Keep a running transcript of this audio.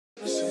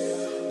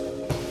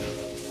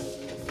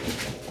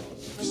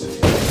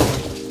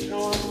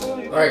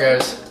Alright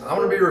guys, I'm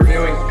going to be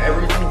reviewing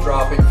everything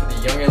dropping for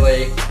the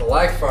YoungLA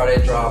Black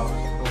Friday drop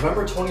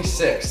November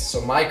 26th.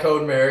 So my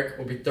code Merrick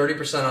will be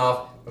 30%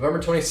 off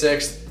November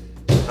 26th.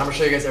 I'm going to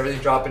show you guys everything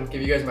dropping,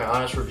 give you guys my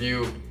honest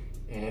review,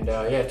 and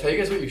yeah, tell you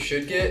guys what you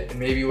should get and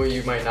maybe what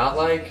you might not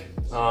like.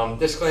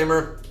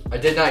 Disclaimer, I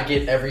did not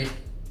get every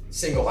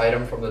single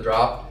item from the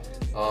drop.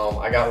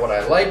 I got what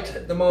I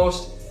liked the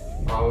most.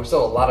 We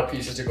still have a lot of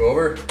pieces to go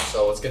over,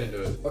 so let's get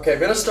into it. Okay, I'm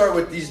gonna start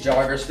with these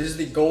joggers. These are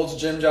the Gold's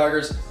Gym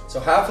joggers. So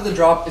half of the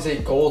drop is a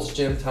Gold's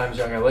Gym times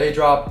YoungLA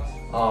drop,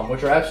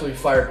 which are absolutely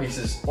fire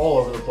pieces all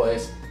over the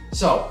place.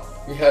 So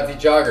we have the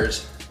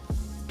joggers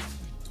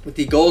with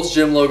the Gold's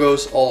Gym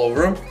logos all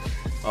over them,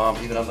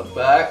 even on the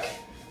back.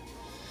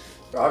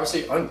 They're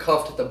obviously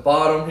uncuffed at the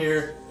bottom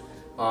here.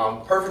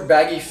 Perfect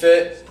baggy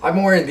fit. I've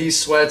been wearing these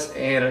sweats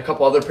and a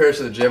couple other pairs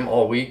to the gym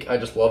all week. I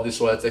just love these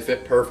sweats, they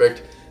fit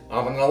perfect.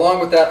 And then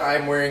along with that,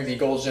 I'm wearing the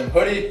Gold's Gym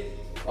hoodie.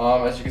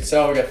 As you can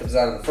tell, we got the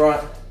design on the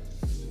front,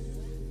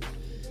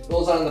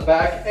 Gold's on the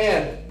back,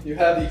 and you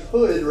have the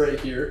hood right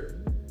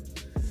here.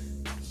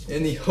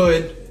 In the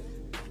hood,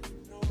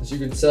 as you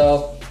can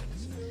tell,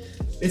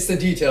 it's the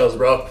details,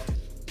 bro.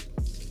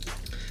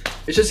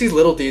 It's just these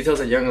little details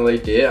that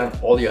YoungLA did on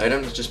all the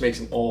items. It just makes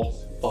them all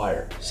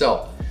fire.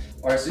 So,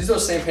 all right, so these are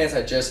those same pants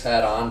I just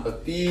had on,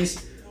 but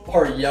these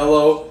are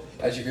yellow,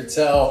 as you can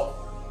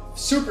tell.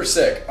 Super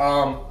sick.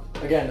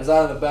 Again,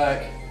 design on the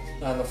back,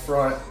 on the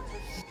front.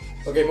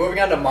 Okay, moving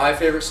on to my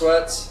favorite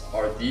sweats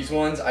are these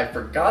ones. I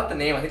forgot the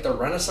name, I think they're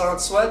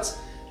Renaissance sweats.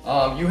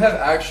 You have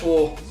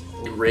actual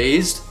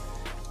raised,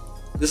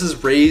 this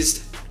is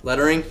raised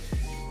lettering.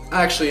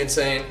 Actually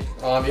insane.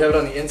 You have it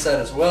on the inside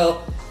as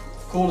well.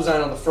 Cool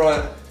design on the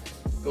front,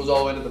 goes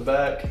all the way to the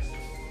back.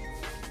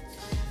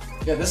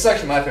 Yeah, this is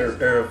actually my favorite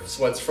pair of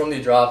sweats from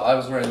the drop. I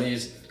was wearing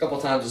these a couple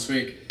times this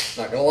week,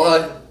 not gonna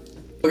lie.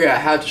 Okay, I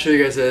have to show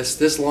you guys this.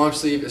 This long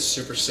sleeve is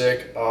super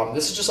sick.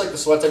 This is just like the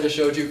sweats I just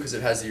showed you because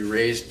it has the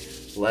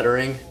raised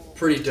lettering.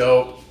 Pretty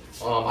dope.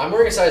 I'm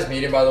wearing a size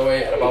medium, by the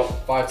way, at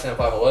about 5'10",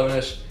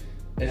 5'11"-ish.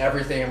 And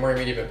everything, I'm wearing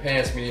medium in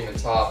pants, medium in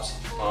tops.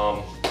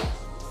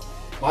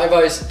 My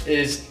advice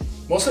is,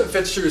 most of it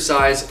fits true to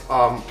size.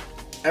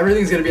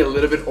 Everything's gonna be a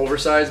little bit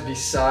oversized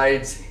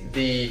besides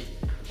the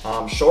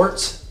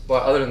shorts,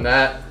 but other than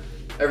that,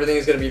 everything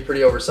is gonna be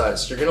pretty oversized.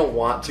 So you're gonna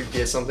want to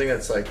get something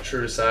that's like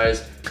true to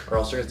size, or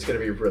else it's gonna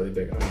be really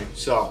big on you.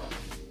 So,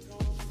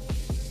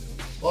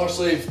 long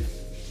sleeve,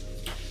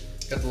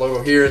 got the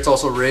logo here. It's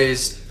also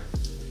raised.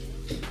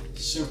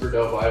 Super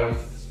dope item.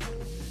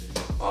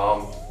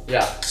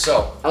 Yeah,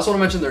 so I also want to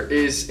mention there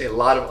is a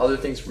lot of other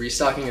things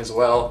restocking as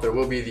well. There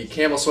will be the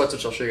camel sweats,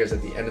 which I'll show you guys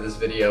at the end of this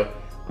video.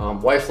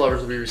 Wife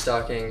lovers will be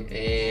restocking,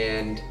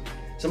 and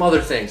some other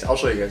things. I'll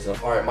show you guys though.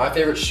 All right, my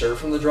favorite shirt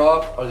from the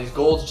drop are these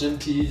Gold's Gym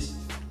tees.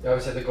 They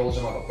obviously have the Gold's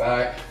Gym on the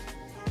back.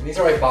 And these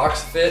are a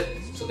box fit,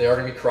 so they are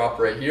gonna be cropped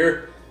right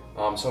here.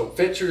 So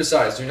fit true to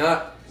size. Do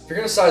not, if you're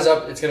gonna size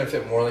up, it's gonna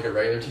fit more like a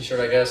regular t-shirt,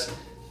 I guess.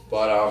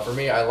 But for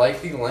me, I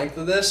like the length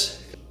of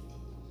this.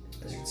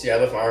 As you can see, I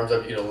lift my arms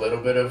up, you get a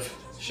little bit of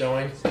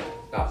showing.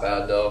 Not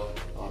bad though.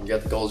 You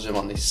got the Gold's Gym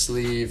on the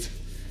sleeve,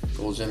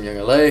 Gold's Gym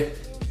YoungLA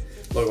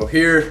logo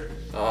here.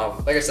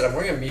 Like I said, I'm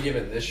wearing a medium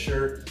in this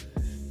shirt.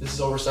 This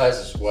is oversized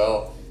as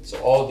well.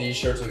 So all these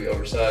shirts will be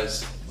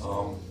oversized.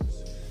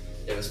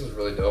 Yeah, this was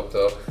really dope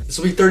though. This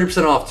will be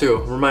 30% off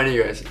too. I'm reminding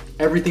you guys,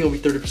 everything will be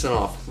 30%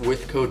 off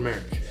with code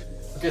Merrick.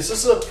 Okay, so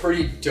this is a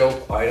pretty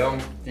dope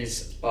item.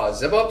 These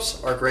zip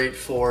ups are great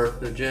for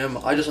the gym.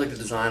 I just like the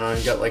design on it.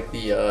 You got like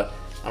the, I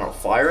don't know,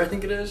 fire I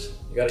think it is.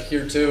 You got it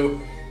here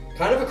too.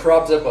 Kind of a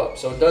crop zip up.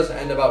 So it does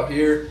end about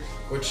here,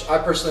 which I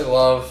personally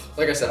love.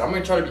 Like I said, I'm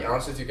gonna try to be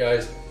honest with you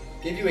guys,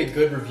 give you a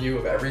good review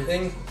of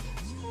everything.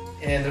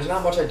 And there's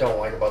not much I don't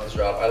like about this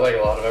drop. I like a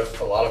lot of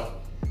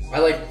it, I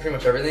like pretty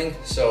much everything.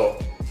 So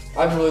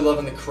I'm really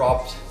loving the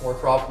more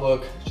cropped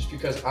look, just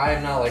because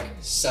I'm not like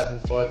 7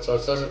 foot, so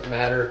it doesn't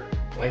matter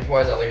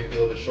lengthwise. I like it to be a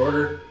little bit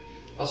shorter.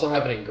 I also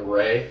have it in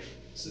gray.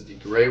 This is the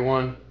gray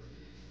one. In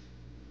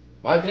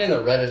my opinion,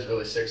 the red is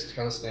really sick. It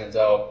kind of stands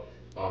out.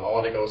 I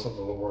want to go with something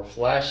a little more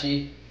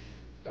flashy.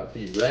 Got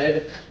the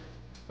red.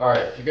 All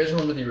right, if you guys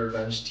remember the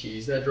Revenge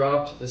tees that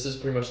dropped, this is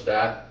pretty much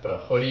that, but a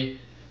hoodie.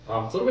 It's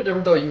a little bit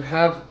different though. You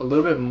have a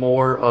little bit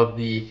more of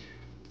the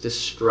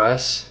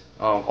distress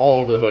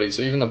all over the hoodie.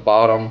 So even the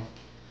bottom,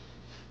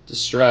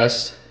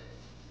 distressed.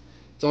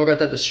 It's all got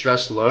that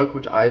distressed look,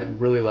 which I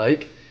really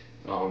like.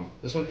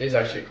 This one is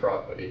actually a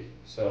crop hoodie,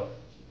 so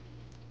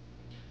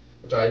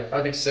which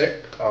I think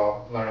sick.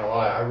 I'm not gonna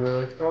lie, I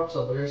really like the crop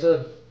stuff, like I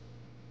said.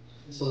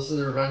 So this is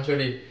the Revenge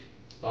hoodie.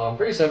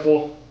 Pretty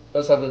simple.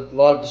 Does have a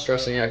lot of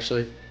distressing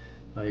actually.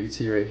 You can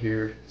see right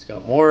here, it's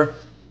got more.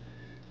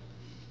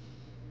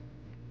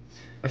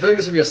 I feel like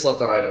this would be a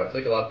slept on item. I feel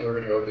like a lot of people are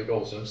gonna go with the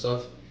Gold's Gym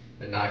stuff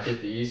and not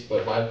get these,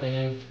 but in my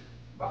opinion,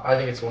 I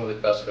think it's one of the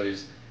best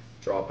hoodies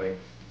dropping.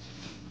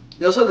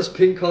 They also have this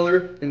pink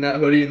color in that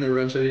hoodie, in the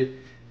Revenge hoodie.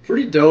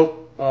 Pretty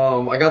dope.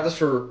 I got this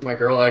for my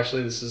girl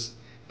actually. This is,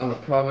 I'm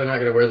probably not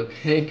gonna wear the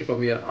pink if I'm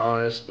being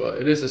honest, but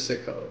it is a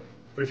sick color.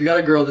 But if you got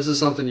a girl, this is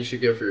something you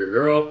should get for your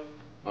girl.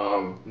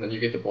 And then you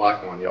get the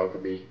black one. Y'all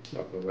could be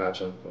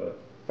matching. But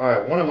all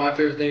right, one of my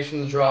favorite things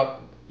from the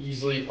drop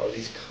easily are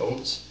these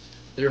coats.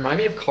 They remind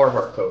me of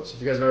Carhartt coats.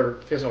 If you guys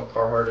know what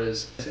Carhartt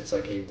is, it's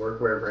like a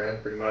workwear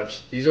brand pretty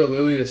much. These are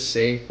literally the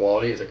same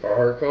quality as a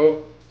Carhartt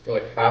coat for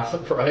like half the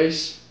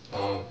price.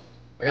 I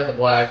got the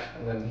black,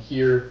 and then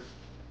here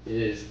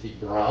is the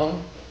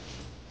brown.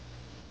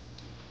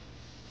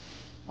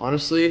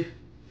 Honestly,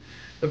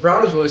 the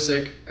brown is really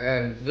sick,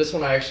 and this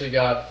one I actually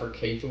got for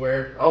Kate to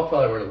wear. I'll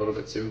probably wear it a little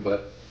bit too,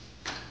 but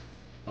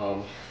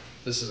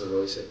this is a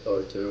really sick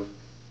color too.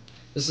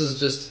 It's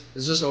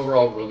just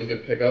overall really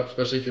good pickup,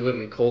 especially if you live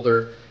in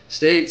colder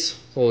states,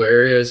 colder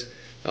areas.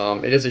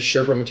 It is a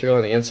Sherpa material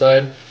on the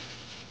inside,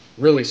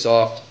 really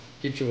soft,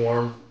 keeps you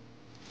warm.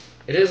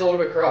 It is a little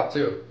bit cropped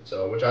too,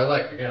 so which I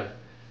like again.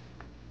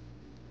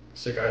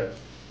 Sick item.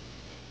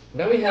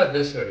 Then we have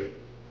this hoodie.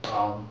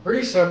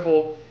 Pretty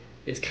simple.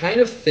 It's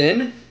kind of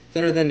thinner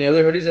than the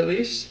other hoodies at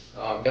least.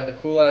 Got the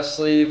cool ass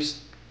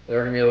sleeves. They're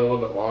gonna be a little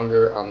bit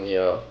longer on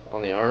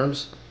the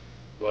arms.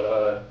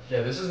 But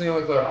yeah, this is the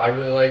only color I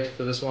really liked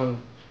for this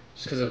one,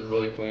 just because it's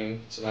really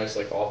clean. It's a nice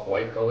like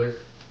off-white color.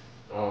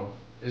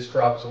 It is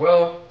cropped as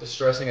well,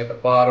 distressing at the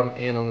bottom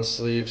and on the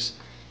sleeves.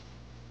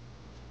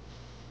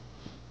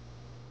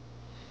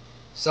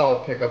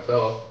 Solid pickup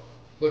though.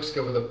 Looks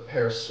good with a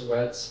pair of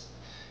sweats.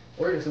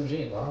 Or even some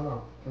jeans, I don't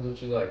know.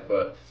 Depends what you like,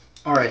 but.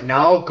 Alright,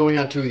 now going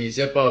on to the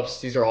zip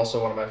ups. These are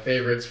also one of my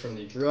favorites from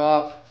the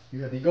drop.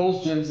 You have the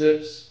Gold's Gym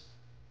zips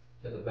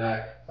at the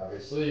back,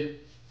 obviously.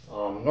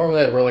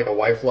 Normally I'd wear like a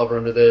white flubber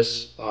under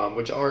this,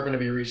 which are going to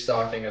be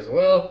restocking as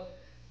well.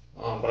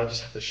 But I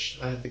just have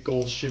I have the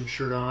Gold's Gym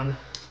shirt on.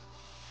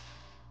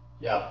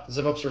 Yeah, the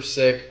zip ups are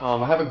sick.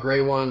 I have a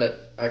gray one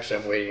that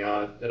actually I'm waiting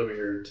on. It'll be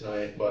here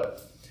tonight,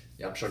 but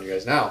yeah, I'm showing you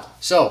guys now.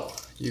 So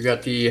you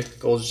got the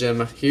Gold's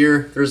Gym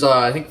here. There's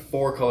I think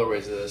 4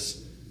 colorways of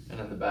this, and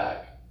in the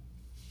back.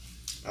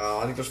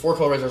 I think there's 4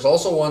 colorways. There's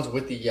also ones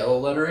with the yellow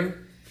lettering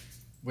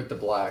with the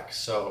black.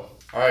 So,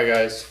 all right,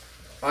 guys,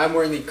 I'm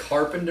wearing the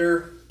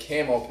Carpenter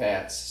camo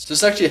pants. This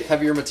is actually a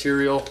heavier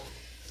material.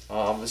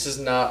 This is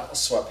not a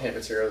sweatpant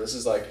material. This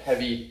is like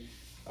heavy.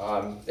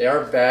 They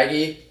are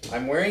baggy.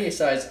 I'm wearing a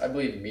size, I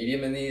believe,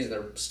 medium in these.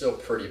 They're still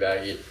pretty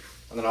baggy.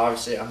 And then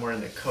obviously I'm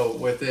wearing the coat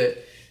with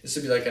it. This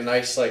would be like a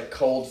nice like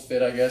cold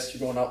fit, I guess.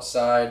 You're going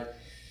outside.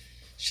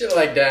 Shit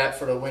like that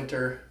for the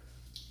winter.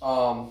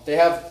 They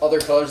have other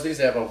colors. These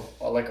they have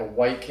like a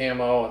white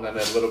camo and then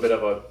a little bit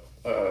of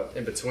a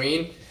in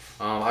between.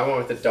 I went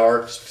with the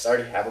darks because I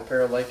already have a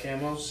pair of light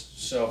camos.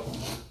 So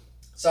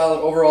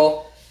solid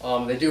overall.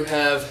 They do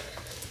have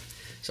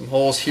some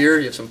holes here.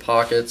 You have some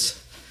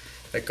pockets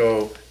that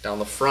go down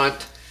the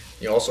front.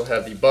 You also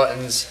have the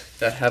buttons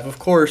that have, of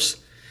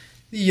course,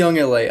 the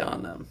YoungLA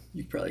on them.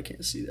 You probably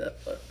can't see that,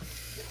 but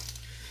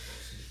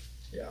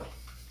yeah,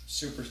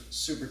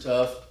 super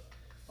tough.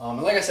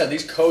 And like I said,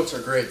 these coats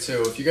are great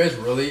too. If you guys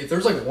if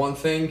there's like one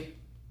thing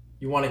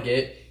you want to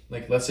get,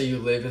 like let's say you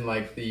live in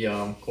like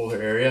the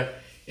colder area,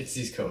 it's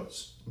these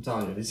coats. I'm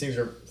telling you, these things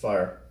are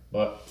fire.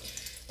 But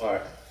all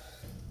right,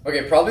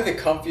 okay, probably the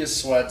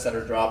comfiest sweats that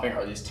are dropping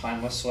are these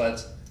timeless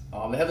sweats.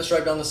 They have the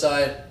stripe down the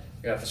side.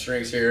 You got the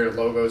strings here,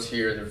 logos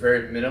here. They're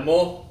very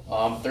minimal.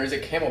 There is a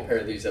camo pair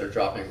of these that are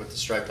dropping with the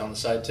stripe down the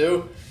side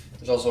too.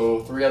 There's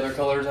also 3 other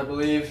colors, I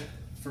believe.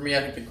 For me,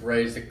 I think the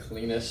gray is the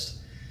cleanest.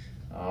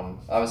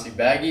 Obviously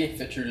baggy,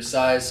 fit true to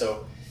size.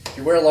 So if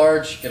you wear a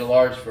large, get a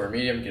large. If you wear a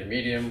medium, get a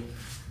medium.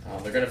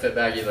 They're gonna fit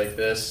baggy like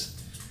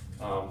this.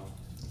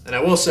 And I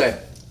will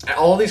say,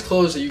 all these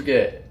clothes that you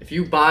get, if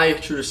you buy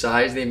true to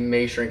size, they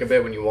may shrink a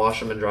bit when you wash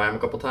them and dry them a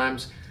couple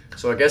times.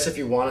 So I guess if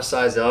you want to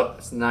size up,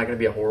 it's not gonna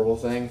be a horrible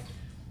thing.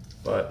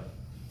 But,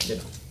 you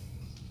know,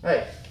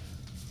 hey,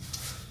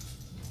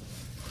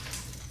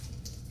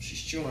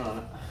 she's chewing on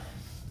it.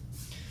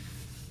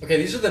 Okay,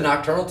 these are the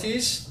nocturnal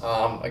tees.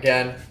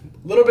 Again,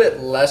 a little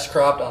bit less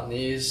cropped on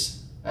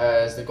these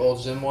as the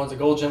Gold's Gym ones. The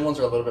Gold's Gym ones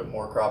are a little bit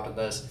more cropped than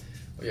this.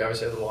 But you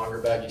obviously have the longer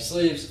baggy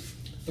sleeves.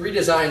 3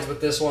 designs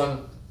with this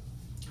one.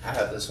 I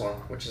have this one,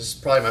 which is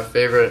probably my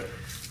favorite.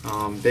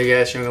 Big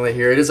ass YoungLA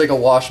here. It is like a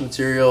wash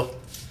material,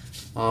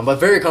 but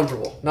very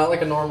comfortable. Not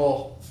like a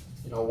normal,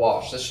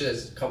 wash. This shit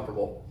is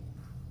comfortable.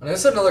 And this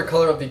is another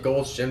color of the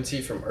Gold's Gym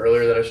tee from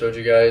earlier that I showed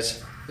you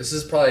guys. This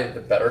is probably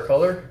the better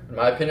color. In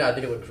my opinion, I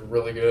think it looks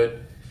really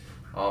good.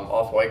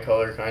 Off-white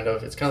color, kind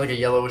of. It's kind of like a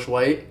yellowish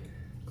white.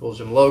 Gold's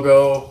Gym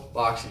logo,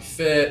 boxy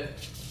fit.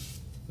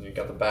 And you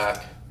got the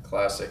back,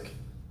 classic.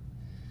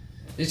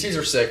 These tees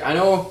are sick. I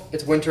know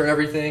it's winter and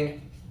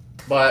everything,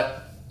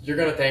 but you're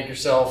gonna thank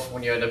yourself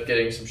when you end up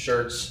getting some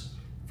shirts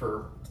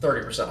for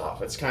 30%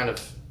 off. It's kind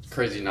of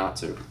crazy not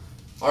to.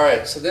 All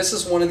right, so this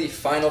is one of the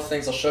final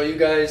things I'll show you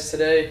guys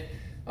today.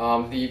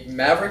 The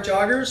Maverick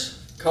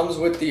joggers comes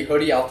with the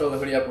hoodie. I'll throw the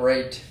hoodie up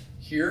right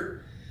here.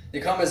 They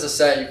come as a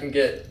set. You can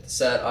get the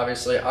set,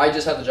 obviously. I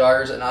just have the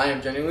joggers, and I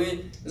am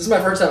genuinely, this is my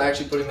first time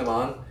actually putting them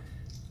on.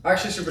 I'm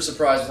actually super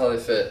surprised with how they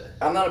fit.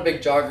 I'm not a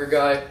big jogger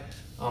guy.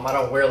 I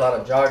don't wear a lot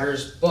of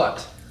joggers,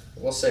 but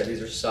I will say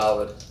these are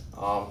solid.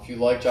 If you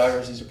like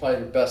joggers, these are probably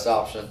your best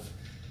option.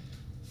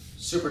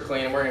 super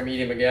clean. I'm wearing a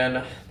medium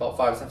again, about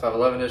 5'10",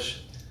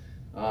 5'11"-ish.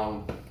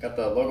 Got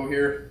the logo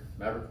here,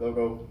 Maverick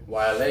logo,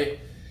 YLA.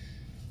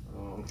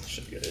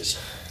 Should be guys.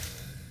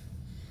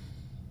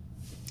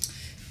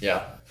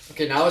 Yeah.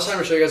 Okay, now it's time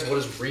to show you guys what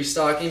is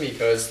restocking,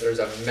 because there's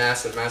a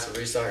massive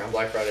restock on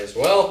Black Friday as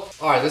well.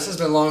 All right, this has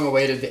been long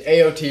awaited. The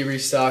AOT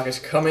restock is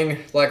coming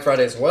Black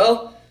Friday as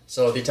well.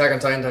 So the Attack on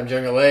Titan times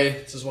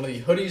YoungLA. This is one of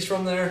the hoodies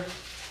from there.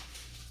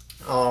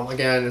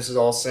 Again, this is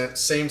all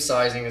same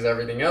sizing as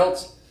everything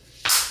else.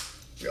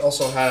 We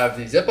also have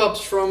the zip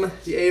ups from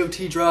the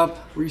AOT drop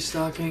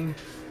restocking.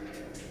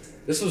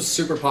 This was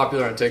super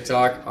popular on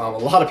TikTok. A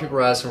lot of people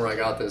were asking where I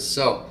got this.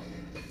 So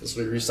this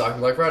will be restocking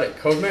Black Friday.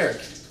 Code Merrick,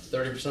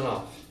 30%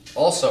 off.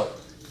 Also,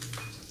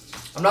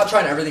 I'm not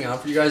trying everything on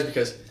for you guys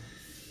because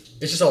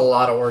it's just a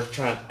lot of work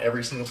trying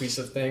every single piece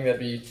of thing that'd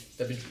be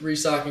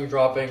restocking,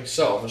 dropping.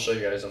 So I'm gonna show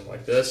you guys something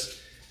like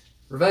this.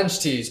 Revenge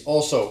tees,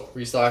 also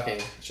restocking.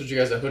 I showed you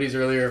guys the hoodies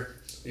earlier.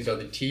 These are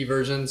the tee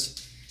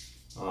versions.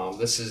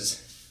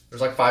 There's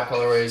like 5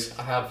 colorways.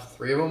 I have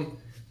 3 of them,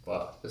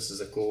 but this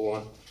is a cool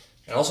one.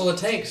 And also the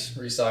tanks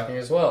restocking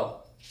as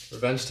well.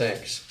 Revenge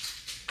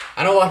tanks.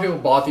 I know a lot of people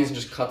bought these and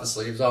just cut the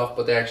sleeves off,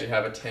 but they actually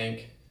have a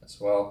tank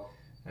as well,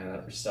 and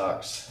that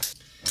restocks.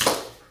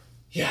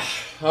 Yeah,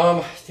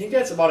 I think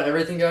that's about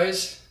everything,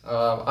 guys.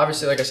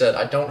 Obviously, like I said,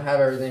 I don't have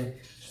everything.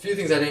 There's a few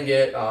things I didn't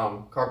get.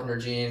 Carpenter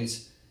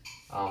jeans,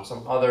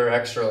 some other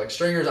extra like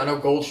stringers. I know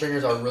gold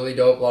stringers are really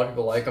dope. A lot of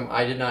people like them.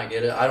 I did not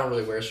get it. I don't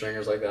really wear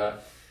stringers like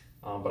that,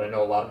 but I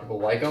know a lot of people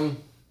like them.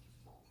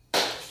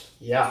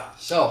 Yeah,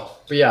 so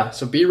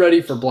be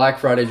ready for Black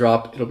Friday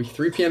drop. It'll be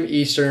 3 p.m.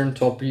 Eastern,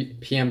 12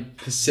 p.m.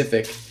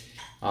 Pacific,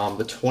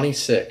 the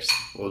 26th.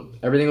 Well,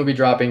 everything will be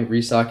dropping,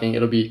 restocking.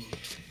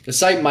 The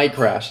site might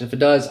crash. If it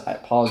does, I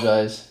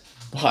apologize,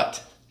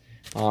 but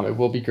it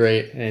will be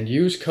great. And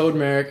use code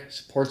Merrick,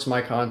 supports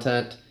my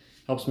content,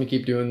 helps me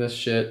keep doing this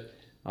shit.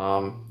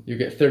 You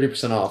get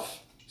 30%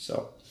 off.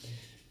 So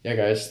yeah,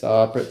 guys,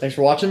 thanks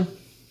for watching.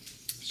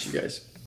 See you guys.